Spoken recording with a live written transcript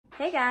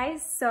Hey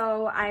guys,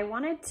 so I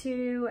wanted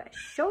to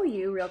show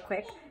you real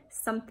quick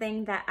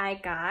something that I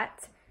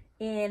got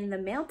in the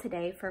mail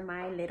today for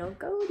my little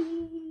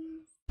goaties.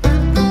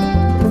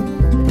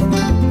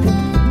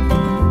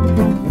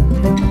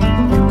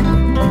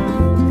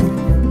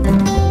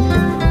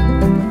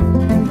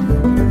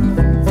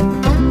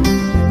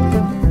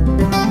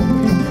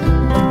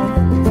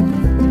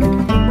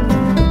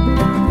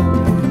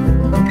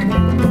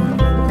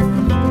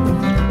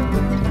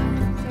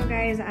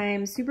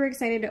 I'm super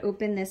excited to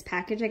open this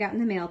package I got in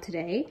the mail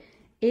today.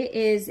 It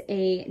is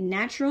a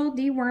natural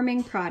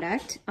deworming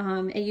product.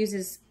 It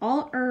uses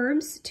all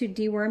herbs to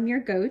deworm your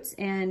goats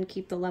and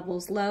keep the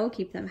levels low,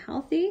 keep them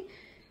healthy.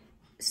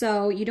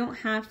 So you don't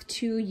have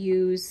to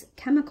use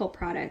chemical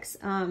products.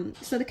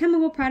 So the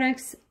chemical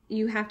products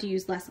you have to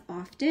use less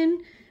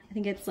often. I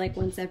think it's like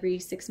once every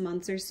 6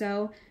 months or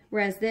so.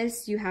 Whereas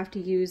this, you have to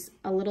use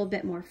a little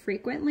bit more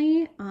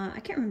frequently. I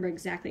can't remember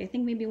exactly. I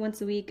think maybe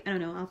once a week. I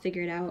don't know. I'll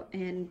figure it out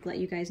and let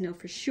you guys know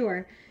for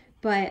sure.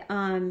 But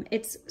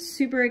it's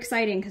super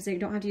exciting because you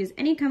don't have to use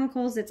any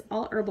chemicals. It's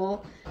all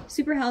herbal,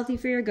 super healthy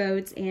for your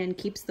goats, and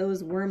keeps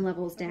those worm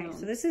levels down. Okay,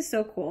 so this is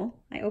so cool.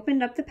 I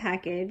opened up the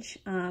package.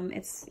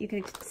 You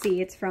can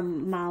see it's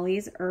from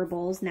Molly's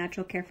Herbals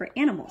Natural Care for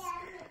Animals.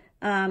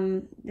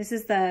 This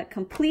is the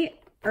complete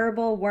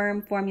herbal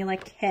worm formula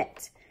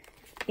kit.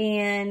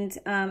 And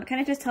it kind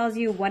of just tells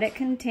you what it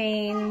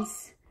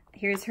contains.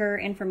 Here's her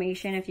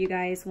information if you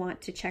guys want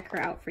to check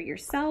her out for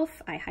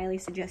yourself. I highly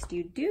suggest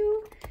you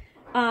do.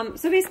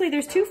 So basically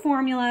there's 2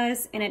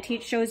 formulas, and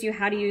it shows you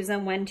how to use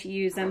them, when to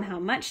use them, how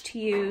much to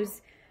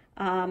use,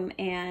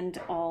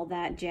 and all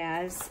that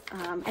jazz.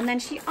 And then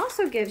she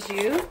also gives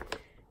you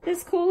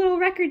this cool little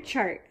record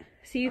chart,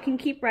 so you can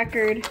keep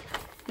record,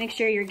 make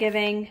sure you're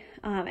giving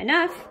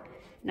enough,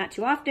 not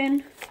too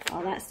often,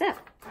 all that stuff.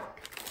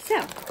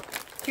 So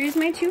here's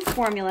my 2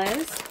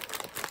 formulas,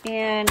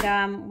 and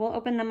we'll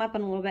open them up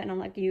in a little bit and I'll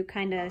let you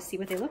kind of see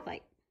what they look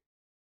like.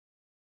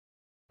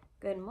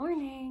 Good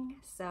morning.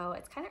 So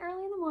it's kind of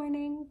early in the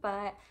morning,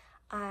 but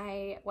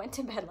I went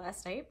to bed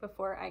last night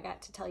before I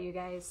got to tell you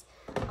guys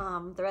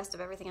the rest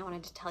of everything I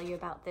wanted to tell you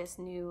about this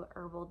new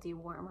herbal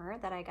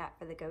dewormer that I got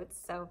for the goats.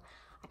 So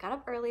I got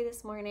up early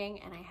this morning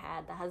and I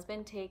had the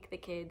husband take the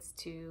kids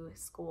to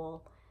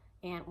school,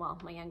 and well,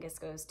 my youngest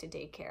goes to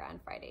daycare on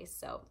Fridays.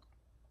 So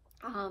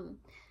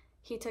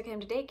he took him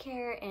to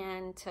daycare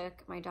and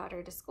took my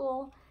daughter to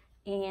school,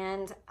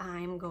 and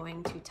I'm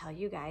going to tell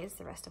you guys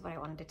the rest of what I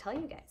wanted to tell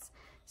you guys.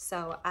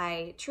 So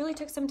I truly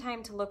took some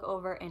time to look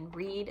over and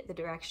read the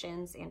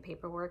directions and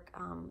paperwork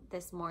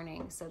this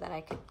morning so that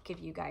I could give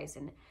you guys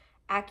an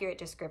accurate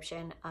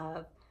description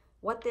of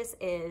what this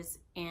is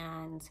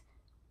and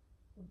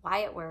why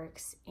it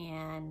works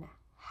and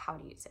how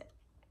to use it.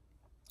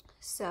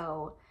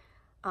 So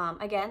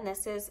again,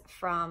 this is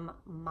from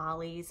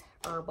Molly's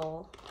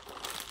Herbals,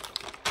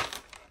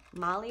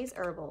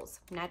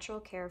 Natural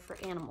Care for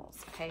Animals.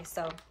 Okay,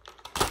 so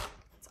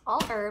it's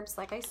all herbs,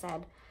 like I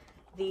said.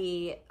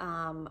 The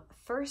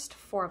first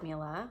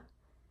formula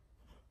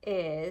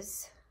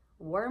is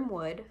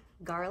wormwood,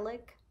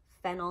 garlic,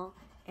 fennel,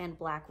 and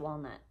black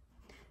walnut.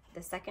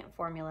 The second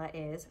formula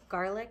is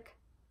garlic,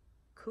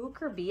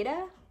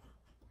 cucurbita.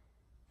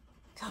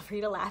 Feel free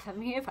to laugh at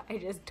me if I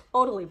just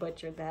totally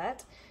butchered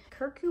that.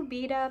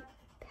 Cucurbita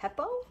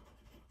pepo,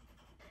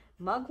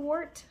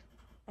 mugwort.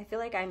 I feel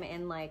like I'm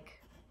in like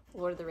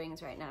Lord of the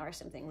Rings right now or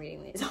something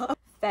reading these off.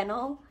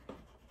 Fennel,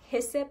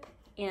 hyssop,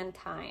 and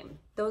thyme.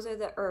 Those are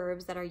the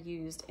herbs that are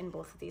used in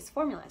both of these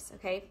formulas,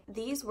 okay?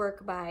 These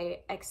work by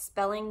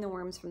expelling the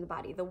worms from the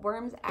body. The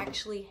worms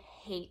actually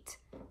hate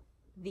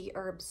the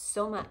herbs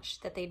so much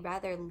that they'd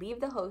rather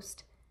leave the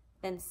host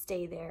than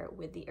stay there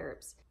with the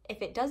herbs.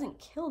 If it doesn't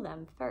kill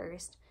them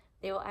first,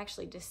 they will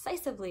actually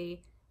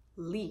decisively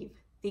leave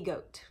the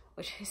goat,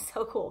 which is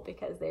so cool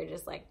because they're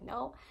just like,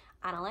 no,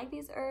 I don't like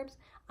these herbs.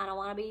 I don't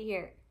want to be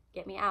here.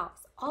 Get me out.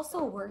 It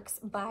also works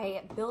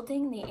by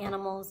building the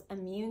animal's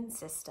immune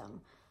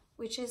system,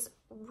 which is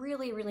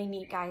really, really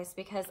neat, guys,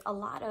 because a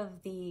lot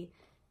of the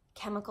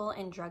chemical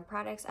and drug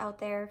products out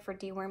there for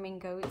deworming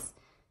goats,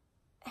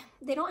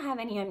 they don't have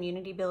any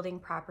immunity building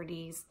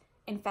properties.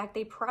 In fact,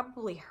 they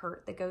probably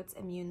hurt the goat's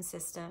immune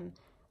system.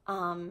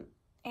 And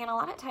a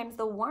lot of times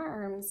the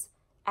worms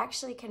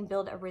actually can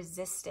build a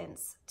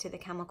resistance to the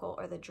chemical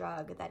or the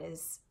drug that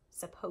is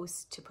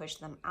supposed to push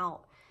them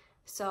out.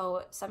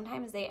 So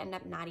sometimes they end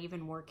up not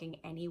even working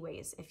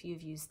anyways if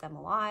you've used them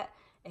a lot,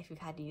 if you've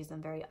had to use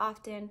them very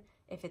often,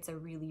 if it's a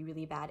really,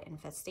 really bad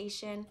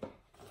infestation.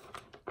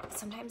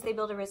 Sometimes they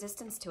build a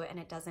resistance to it and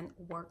it doesn't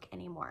work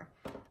anymore.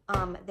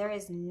 There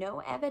is no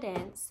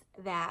evidence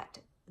that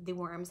the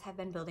worms have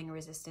been building a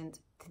resistance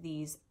to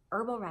these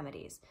herbal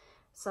remedies.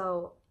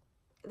 So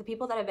the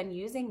people that have been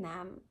using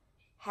them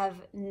have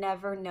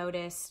never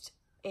noticed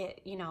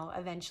it, you know,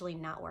 eventually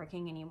not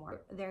working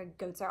anymore. Their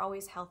goats are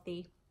always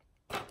healthy.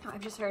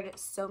 I've just heard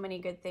so many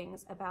good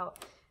things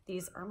about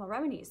these herbal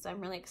remedies, so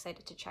I'm really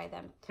excited to try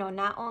them. You know,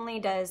 not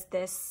only does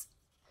this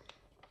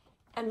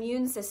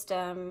immune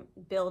system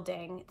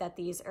building that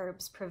these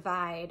herbs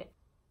provide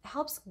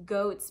helps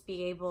goats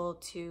be able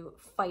to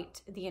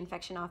fight the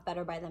infection off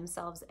better by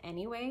themselves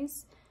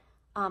anyways,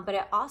 but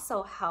it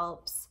also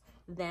helps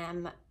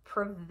them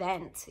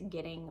prevent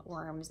getting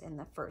worms in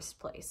the first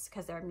place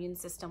because their immune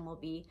system will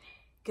be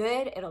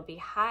good, it'll be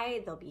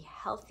high, they'll be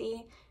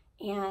healthy,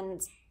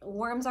 and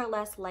worms are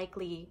less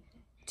likely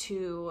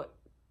to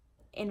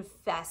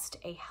infest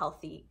a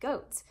healthy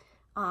goat.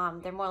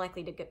 They're more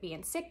likely to be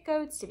in sick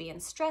goats, to be in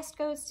stressed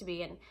goats, to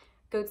be in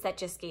goats that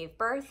just gave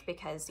birth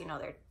because, you know,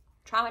 they're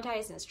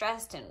traumatized and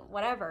stressed and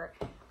whatever.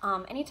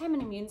 Anytime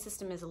an immune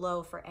system is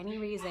low for any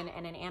reason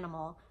in an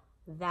animal,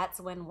 that's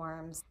when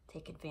worms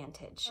take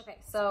advantage. Okay,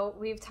 so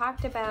we've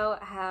talked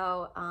about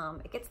how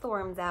it gets the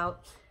worms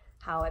out,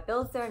 how it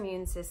builds their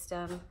immune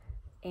system,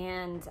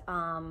 and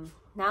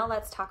now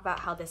let's talk about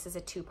how this is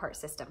a two-part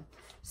system.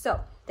 So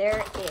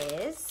there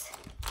is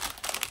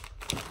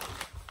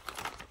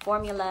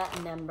formula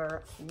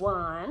number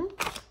 1,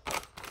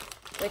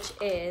 which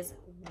is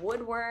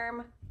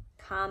woodworm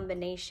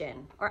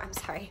combination, or I'm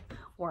sorry,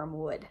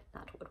 wormwood,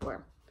 not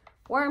woodworm.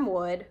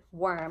 Wormwood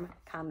worm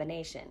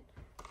combination.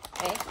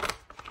 Okay,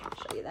 I'll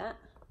show you that.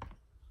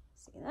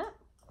 See that?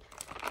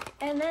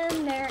 And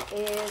then there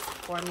is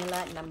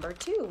formula number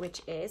 2,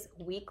 which is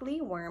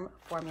weekly worm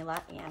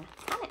formula and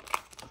tonic.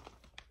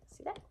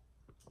 See that?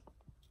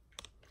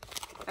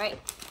 All right.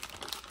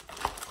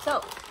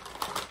 So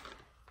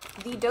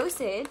the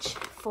dosage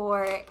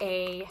for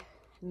a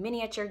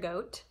miniature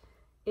goat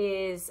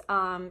is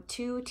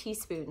 2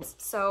 teaspoons.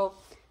 So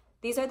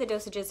these are the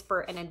dosages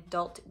for an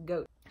adult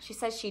goat. She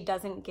says she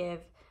doesn't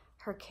give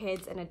her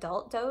kids an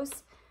adult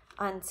dose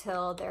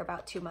until they're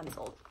about 2 months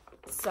old.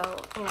 So,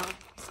 you know,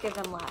 just give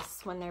them less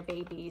when they're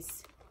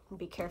babies.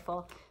 Be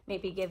careful.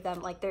 Maybe give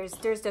them, like, there's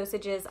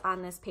dosages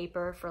on this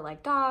paper for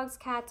like dogs,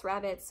 cats,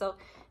 rabbits. So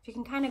if you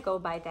can kind of go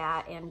by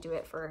that and do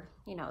it for,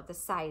 you know, the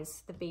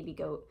size, the baby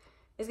goat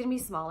is going to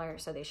be smaller,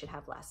 so they should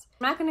have less.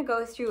 I'm not going to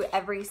go through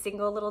every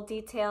single little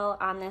detail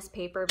on this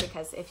paper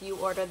because if you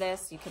order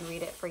this, you can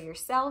read it for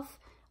yourself.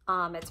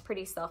 It's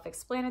pretty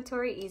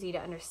self-explanatory, easy to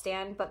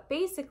understand, but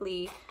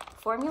basically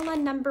formula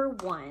number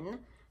 1,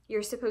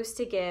 you're supposed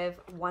to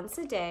give once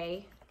a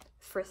day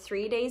for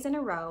 3 days in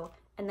a row,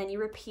 and then you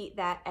repeat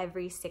that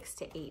every 6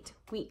 to 8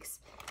 weeks.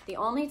 The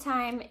only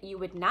time you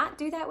would not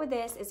do that with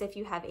this is if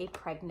you have a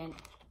pregnant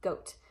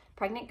goat.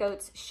 Pregnant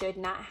goats should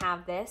not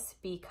have this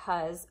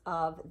because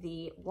of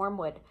the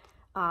wormwood.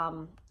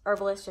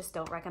 Herbalists just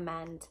don't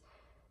recommend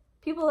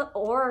people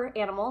or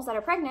animals that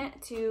are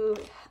pregnant to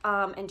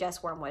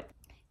ingest wormwood.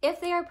 If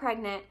they are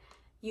pregnant,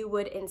 you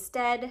would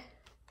instead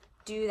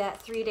do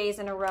that 3 days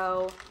in a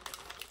row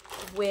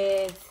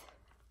with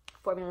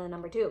formula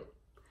number 2,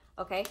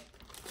 okay?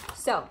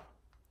 So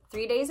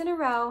 3 days in a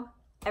row,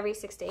 every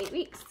 6 to 8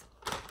 weeks.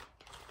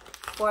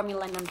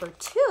 Formula number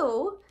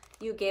 2,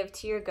 you give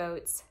to your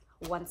goats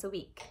once a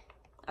week,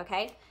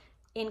 okay?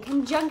 In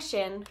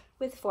conjunction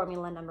with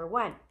formula number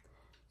 1.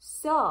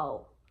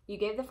 So you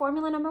gave the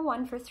formula number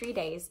 1 for 3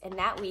 days, and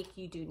that week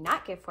you do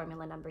not give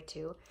formula number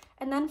 2.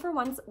 And then for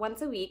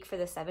once a week for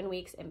the 7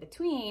 weeks in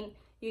between,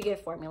 you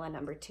give formula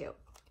number 2.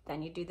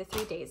 Then you do the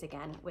 3 days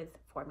again with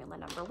formula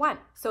number 1.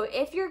 So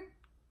if your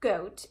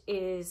goat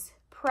is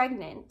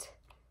pregnant,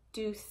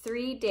 do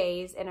 3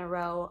 days in a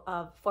row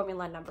of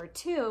formula number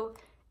 2,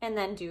 and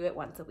then do it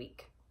once a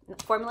week.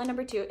 Formula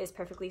number 2 is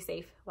perfectly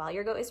safe while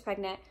your goat is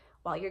pregnant,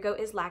 while your goat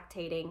is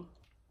lactating,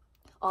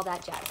 all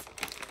that jazz.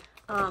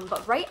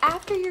 But right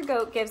after your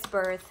goat gives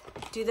birth,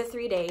 do the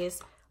 3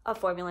 days of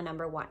formula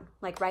number 1,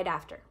 like right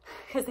after,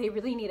 because they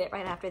really need it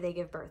right after they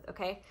give birth,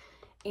 okay?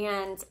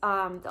 And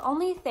the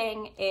only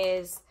thing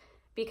is,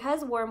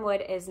 because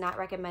wormwood is not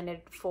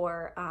recommended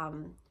for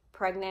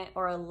pregnant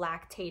or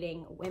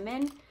lactating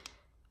women,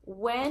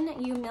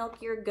 when you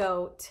milk your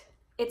goat,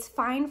 it's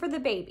fine for the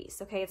babies,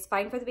 okay? It's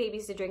fine for the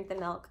babies to drink the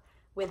milk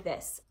with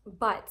this.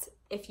 But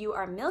if you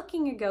are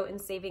milking your goat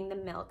and saving the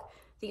milk,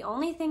 the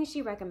only thing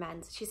she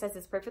recommends, she says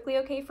it's perfectly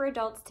okay for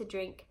adults to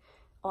drink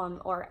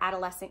or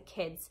adolescent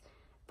kids,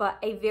 but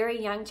a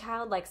very young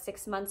child, like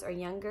 6 months or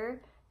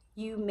younger,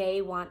 you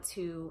may want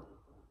to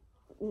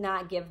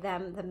not give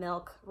them the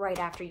milk right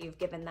after you've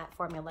given that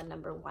formula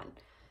number 1.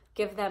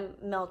 Give them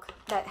milk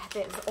that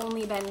has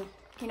only been,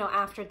 you know,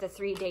 after the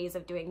 3 days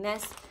of doing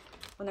this,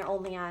 when they're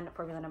only on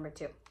formula number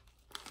 2.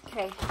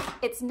 Okay,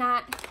 it's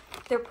not,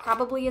 there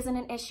probably isn't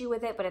an issue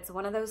with it, but it's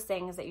one of those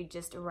things that you'd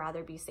just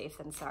rather be safe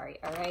than sorry,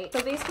 all right?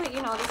 So basically,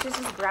 you know, this is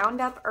just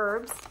ground up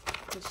herbs.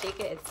 You shake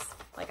it, it's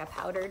like a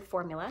powdered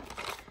formula.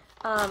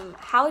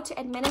 How to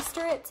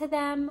administer it to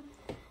them,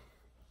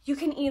 you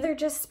can either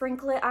just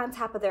sprinkle it on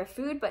top of their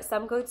food, but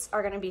some goats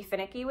are gonna be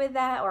finicky with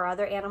that, or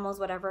other animals,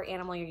 whatever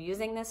animal you're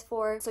using this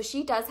for. So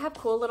she does have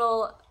cool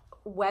little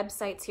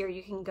websites here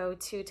you can go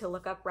to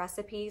look up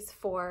recipes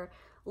for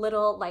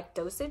little like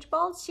dosage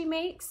balls she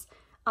makes.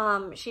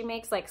 She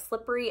makes like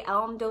slippery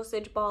elm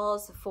dosage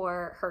balls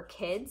for her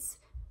kids,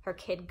 her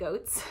kid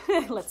goats,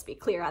 let's be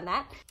clear on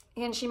that.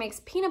 And she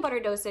makes peanut butter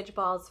dosage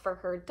balls for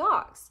her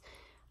dogs.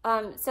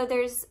 So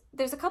there's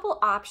a couple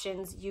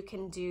options you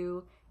can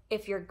do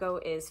if your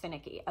goat is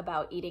finicky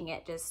about eating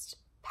it just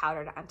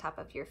powdered on top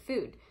of your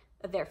food,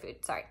 their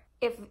food, sorry.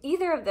 If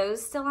either of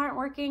those still aren't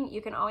working,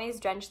 you can always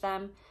drench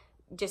them.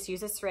 Just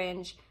use a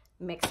syringe,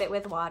 mix it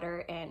with water,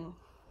 and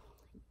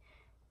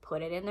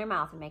put it in their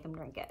mouth and make them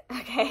drink it,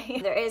 okay?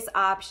 There is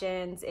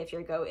options if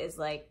your goat is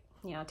like,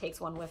 you know, takes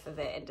one whiff of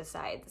it and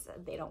decides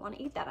they don't want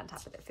to eat that on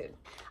top of their food.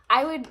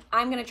 I'm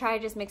gonna try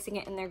just mixing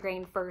it in their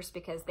grain first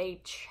because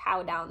they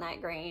chow down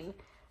that grain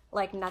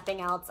like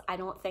nothing else. I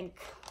don't think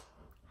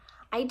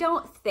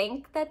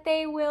that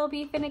they will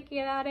be finicky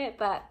about it,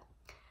 but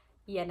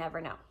you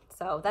never know.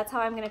 So that's how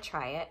I'm gonna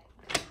try it.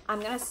 I'm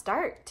gonna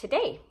start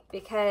today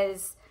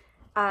because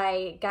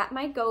I got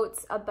my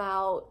goats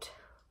about,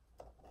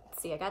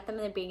 let's see, I got them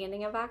in the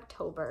beginning of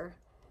October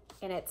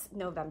and it's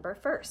November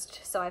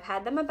 1st. So I've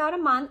had them about a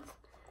month.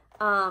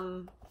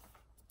 And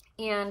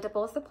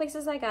both the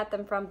places I got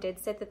them from did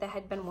say that they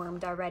had been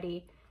wormed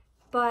already,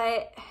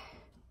 but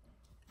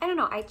I don't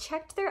know. I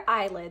checked their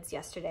eyelids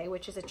yesterday,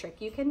 which is a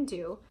trick you can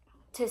do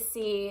to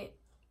see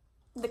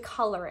the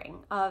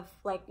coloring of,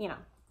 like, you know,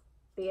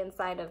 the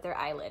inside of their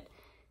eyelid.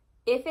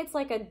 If it's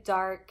like a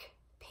dark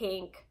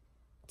pink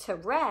to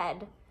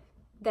red,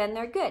 then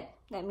they're good.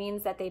 That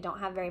means that they don't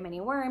have very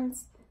many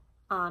worms.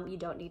 You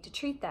don't need to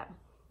treat them.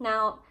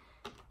 Now,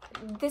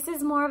 this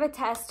is more of a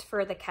test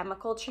for the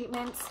chemical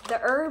treatments. The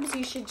herbs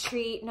you should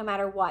treat no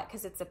matter what,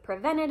 because it's a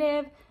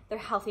preventative. They're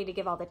healthy to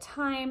give all the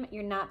time.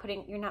 You're not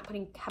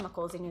putting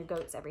chemicals in your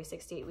goats every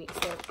 6 to 8 weeks.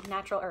 They're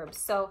natural herbs.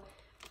 So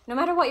no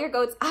matter what your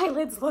goat's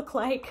eyelids look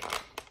like,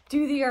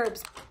 do the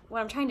herbs. What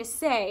I'm trying to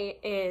say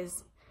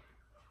is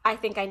I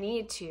think I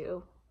need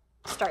to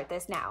start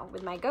this now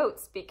with my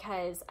goats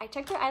because I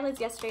checked their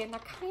eyelids yesterday and they're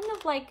kind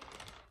of like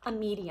a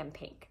medium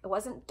pink. It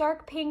wasn't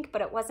dark pink,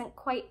 but it wasn't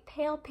quite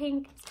pale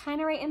pink. It's kind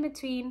of right in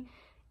between.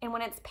 And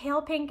when it's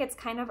pale pink, it's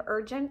kind of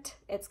urgent.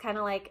 It's kind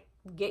of like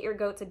get your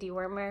goats a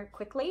dewormer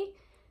quickly.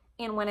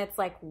 And when it's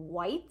like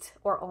white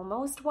or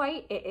almost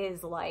white, it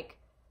is like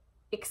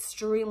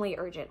extremely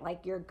urgent.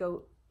 Like your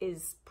goat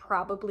is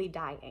probably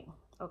dying,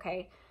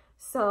 okay?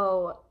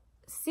 So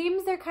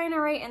seems they're kind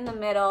of right in the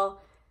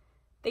middle.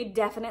 They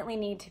definitely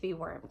need to be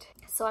wormed.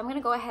 So I'm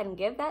gonna go ahead and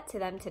give that to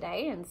them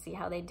today and see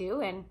how they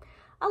do. And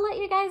I'll let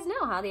you guys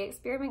know how the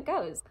experiment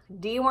goes.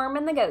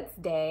 Deworming the goats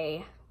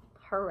day.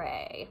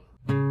 Hooray.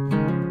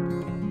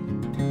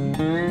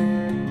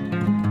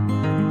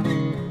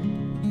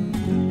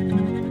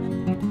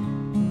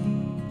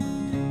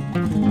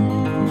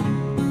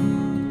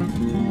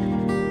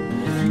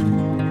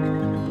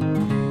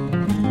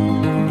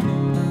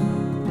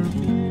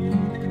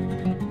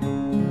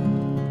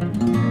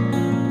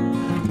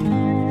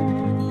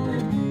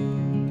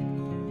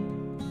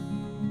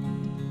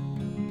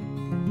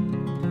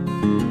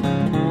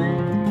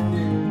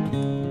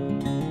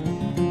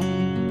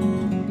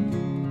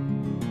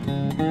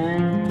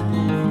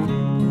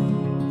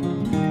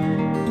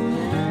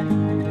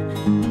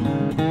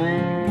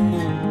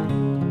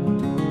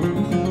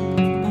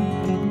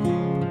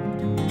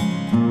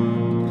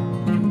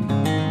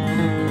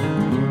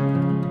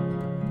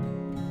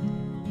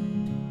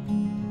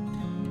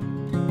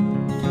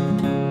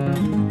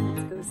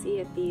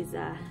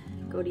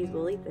 Goaties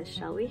will eat this,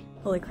 shall we?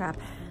 Holy crap.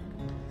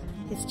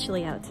 It's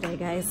chilly out today,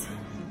 guys.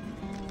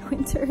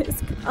 Winter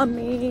is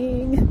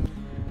coming.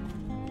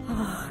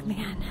 Oh,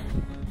 man.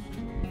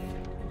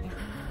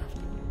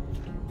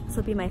 This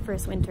will be my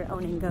first winter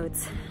owning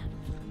goats.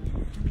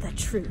 The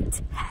true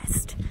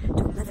test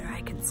to whether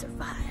I can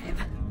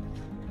survive.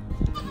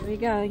 Here we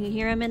go. You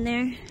hear them in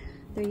there?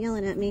 They're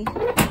yelling at me.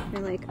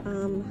 They're like,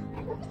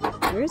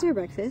 where's our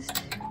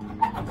breakfast?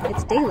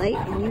 It's daylight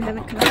and you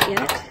haven't come out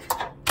yet.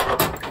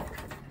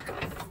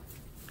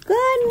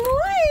 Good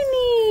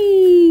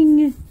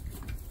morning!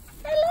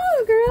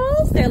 Hello,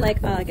 girls! They're like,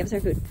 oh, give us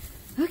our food.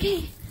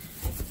 Okay,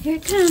 here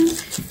it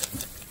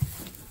comes.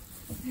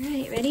 All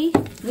right, ready?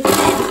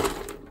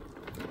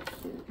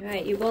 All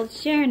right, you both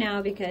share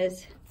now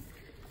because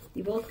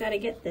you both got to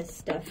get this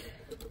stuff.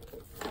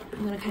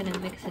 I'm gonna kind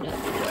of mix it up.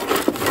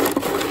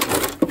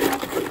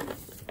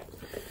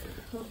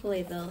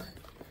 Hopefully they'll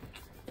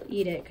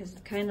eat it because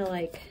it's kind of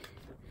like,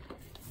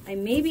 I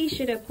maybe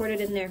should have poured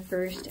it in there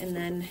first and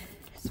then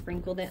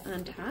sprinkled it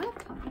on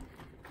top,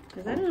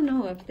 because I don't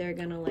know if they're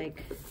gonna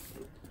like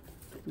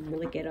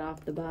lick it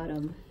off the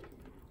bottom.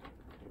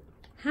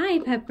 Hi,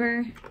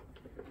 Pepper.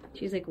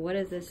 She's like, what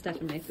is this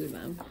stuff in my food,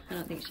 Mom? I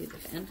don't think she's a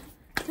fan.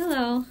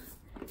 Hello.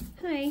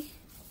 Hi.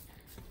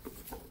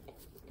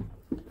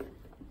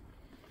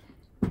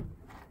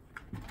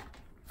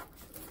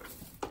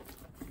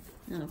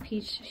 Oh,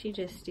 Peach, she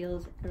just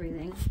steals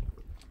everything.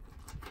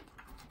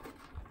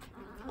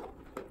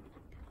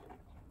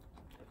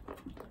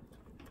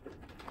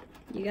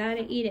 You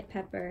gotta eat it,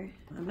 Pepper.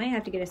 I might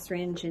have to get a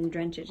syringe and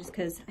drench it just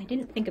because I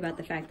didn't think about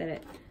the fact that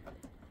it,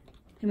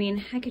 I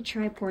mean, I could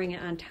try pouring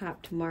it on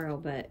top tomorrow,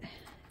 but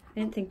I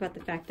didn't think about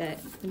the fact that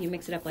when you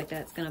mix it up like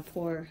that, it's gonna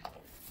pour,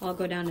 all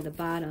go down to the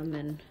bottom,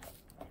 and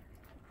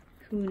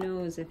who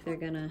knows if they're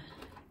gonna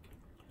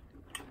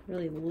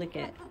really lick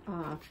it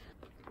off.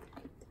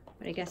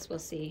 But I guess we'll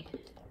see.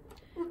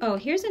 Oh,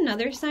 here's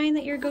another sign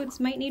that your goats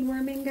might need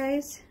worming,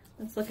 guys.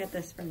 let's look at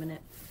this for a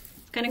minute.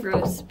 It's kind of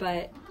gross,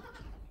 but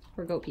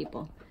we're goat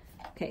people.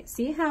 Okay,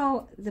 see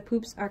how the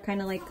poops are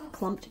kind of like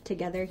clumped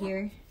together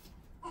here?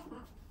 Do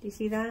you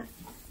see that?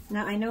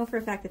 Now I know for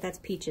a fact that that's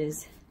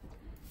Peaches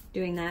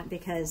doing that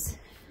because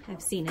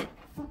I've seen it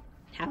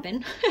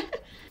happen.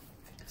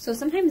 So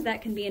sometimes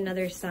that can be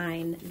another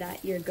sign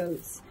that your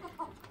goats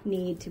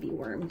need to be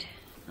wormed.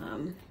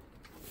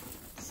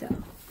 So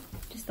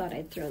just thought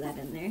I'd throw that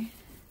in there.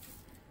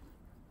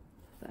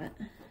 But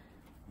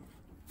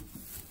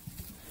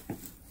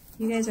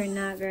you guys are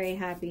not very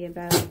happy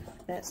about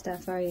that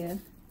stuff, are you?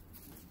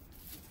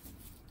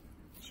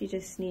 She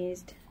just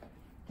sneezed.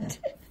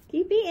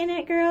 Keep eating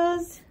it,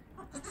 girls.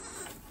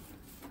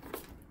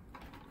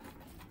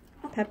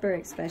 Pepper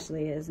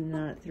especially is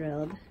not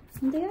thrilled.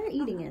 They are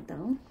eating it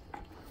though.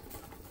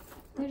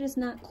 They're just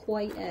not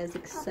quite as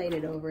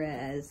excited over it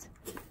as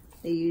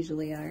they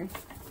usually are.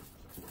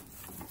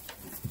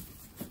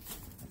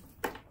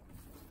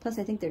 Plus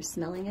I think they're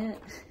smelling it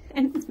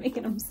and it's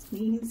making them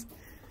sneeze.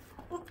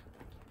 I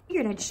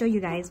figured I'd show you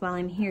guys while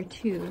I'm here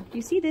too. Do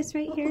you see this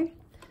right here?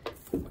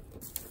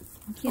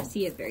 I can't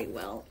see it very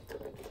well.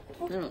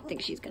 I don't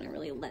think she's gonna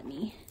really let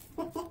me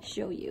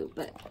show you,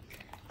 but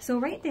so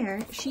right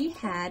there, she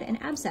had an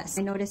abscess.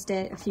 I noticed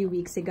it a few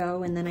weeks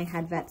ago and then I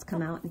had vets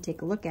come out and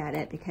take a look at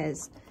it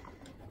because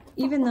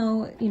even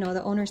though, you know,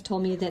 the owners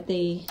told me that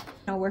they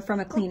were from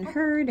a clean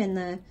herd and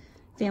the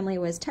family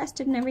was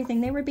tested and everything,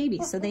 they were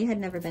babies, so they had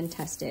never been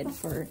tested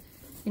for,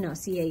 you know,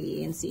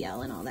 CAE and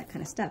CL and all that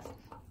kind of stuff.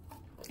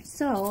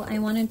 So I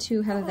wanted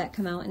to have a vet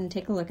come out and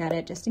take a look at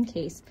it just in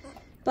case.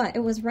 But it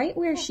was right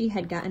where she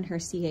had gotten her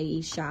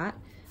CAE shot.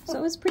 So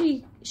I was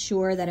pretty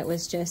sure that it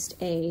was just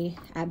a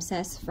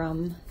abscess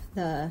from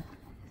the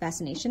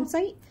vaccination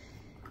site.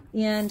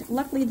 And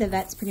luckily the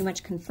vets pretty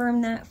much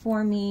confirmed that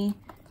for me.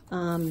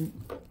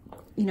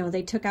 You know,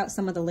 they took out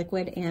some of the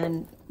liquid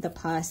and the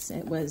pus.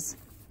 It was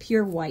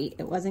pure white.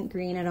 It wasn't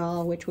green at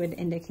all, which would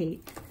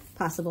indicate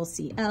possible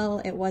CL.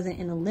 It wasn't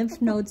in a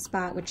lymph node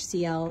spot, which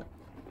CL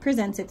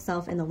presents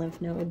itself in the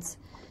lymph nodes.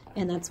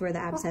 And that's where the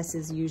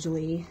abscesses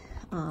usually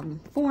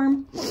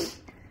form.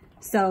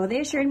 So they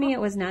assured me it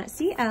was not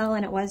CL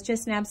and it was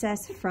just an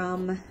abscess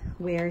from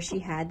where she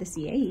had the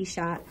CAE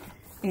shot.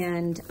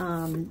 And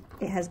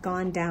it has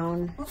gone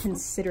down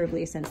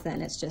considerably since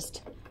then. It's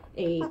just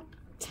a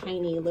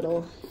tiny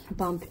little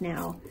bump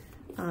now.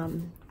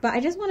 But I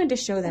just wanted to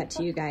show that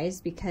to you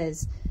guys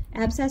because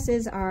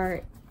abscesses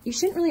are, you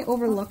shouldn't really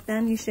overlook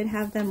them. You should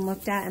have them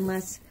looked at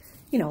unless,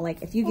 you know,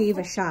 like if you gave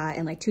a shot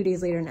and like 2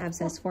 days later an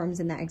abscess forms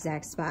in that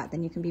exact spot,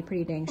 then you can be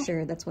pretty dang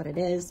sure that's what it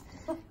is.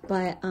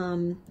 But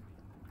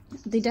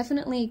they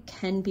definitely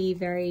can be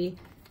very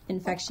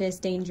infectious,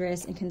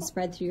 dangerous, and can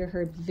spread through your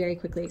herd very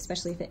quickly,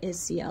 especially if it is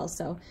CL.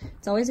 So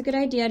it's always a good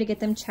idea to get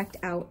them checked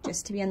out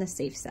just to be on the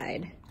safe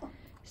side.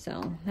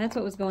 So that's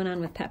what was going on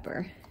with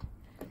Pepper.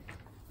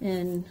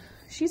 And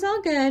she's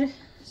all good,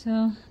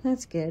 so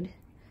that's good.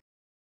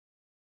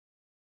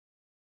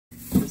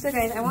 So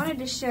guys, I wanted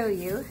to show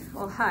you,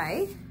 well,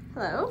 hi,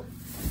 hello.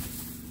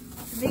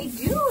 They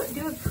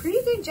do a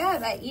pretty good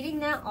job at eating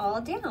that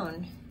all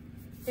down.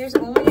 There's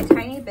only a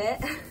tiny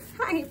bit.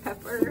 Hi,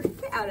 Pepper,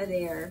 get out of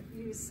there,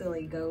 you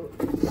silly goat.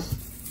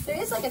 There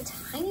is like a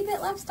tiny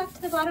bit left stuck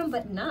to the bottom,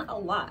 but not a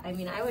lot. I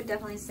mean, I would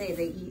definitely say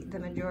they eat the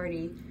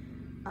majority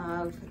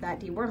of that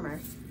dewormer.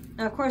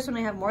 Now, of course, when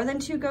I have more than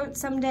 2 goats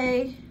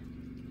someday,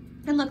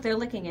 and look, they're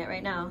licking it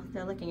right now.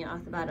 They're licking it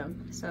off the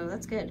bottom, so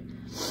that's good.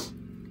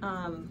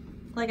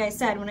 Like I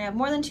said, when I have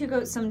more than 2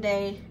 goats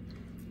someday,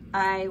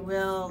 I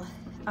will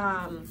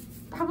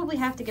probably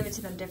have to give it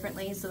to them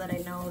differently so that I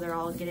know they're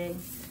all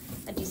getting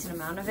a decent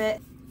amount of it.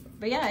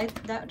 But yeah,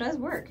 that does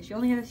work. If you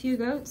only have a few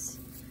goats,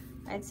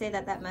 I'd say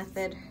that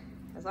method,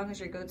 as long as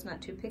your goat's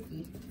not too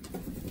picky,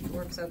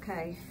 works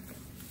okay.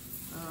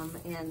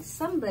 And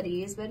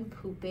somebody's been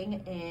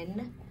pooping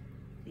in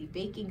the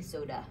baking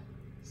soda.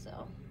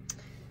 So,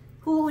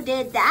 who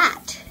did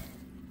that?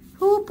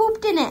 Who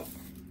pooped in it?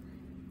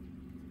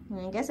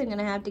 I guess I'm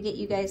gonna have to get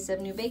you guys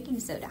some new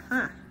baking soda,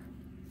 huh?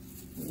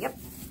 Yep.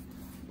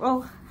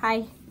 Oh,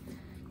 hi.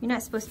 You're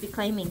not supposed to be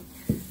climbing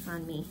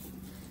on me,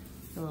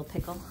 you little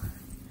pickle.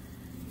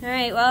 All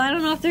right, well, I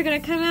don't know if they're gonna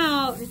come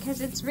out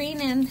because it's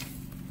raining,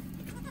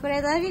 but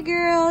I love you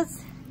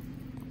girls.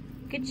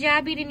 Good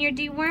job eating your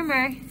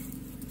dewormer.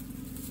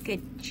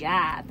 Good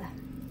job.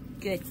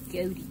 Good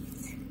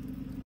goaties.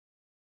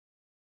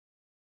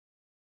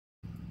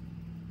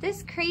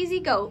 This crazy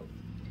goat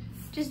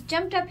just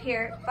jumped up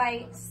here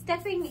by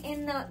stepping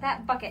in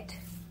that bucket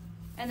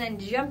and then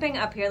jumping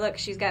up here. Look,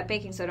 she's got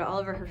baking soda all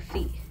over her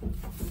feet.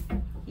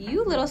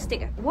 You little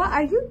sticker. What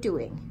are you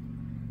doing?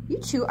 You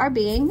two are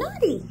being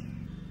naughty.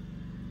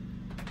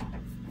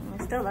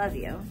 I still love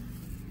you.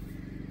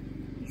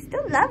 I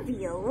still love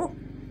you.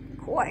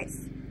 Of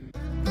course.